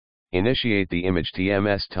Initiate the Image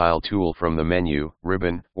TMS tile tool from the menu,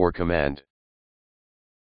 ribbon, or command.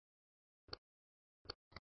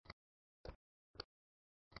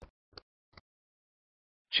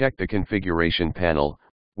 Check the configuration panel,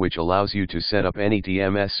 which allows you to set up any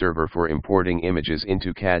TMS server for importing images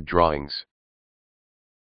into CAD drawings.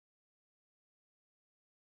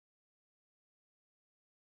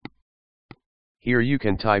 Here you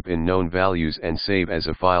can type in known values and save as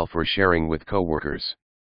a file for sharing with coworkers.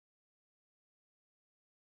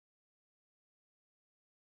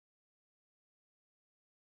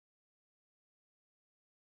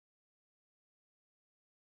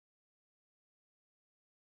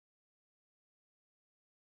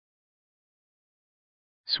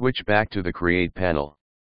 Switch back to the Create panel.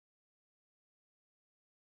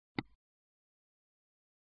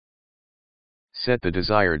 Set the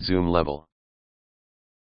desired zoom level.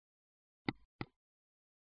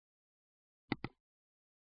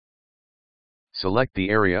 Select the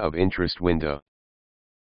Area of Interest window.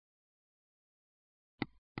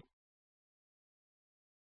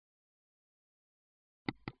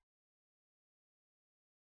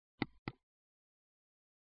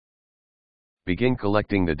 Begin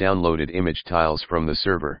collecting the downloaded image tiles from the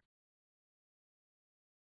server.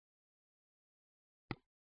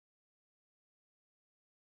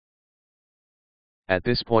 At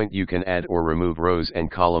this point you can add or remove rows and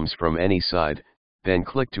columns from any side, then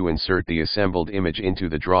click to insert the assembled image into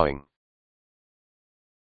the drawing.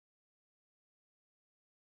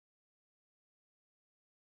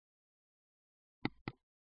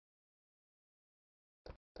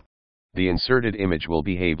 The inserted image will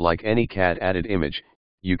behave like any CAD added image.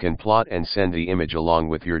 You can plot and send the image along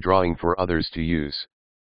with your drawing for others to use.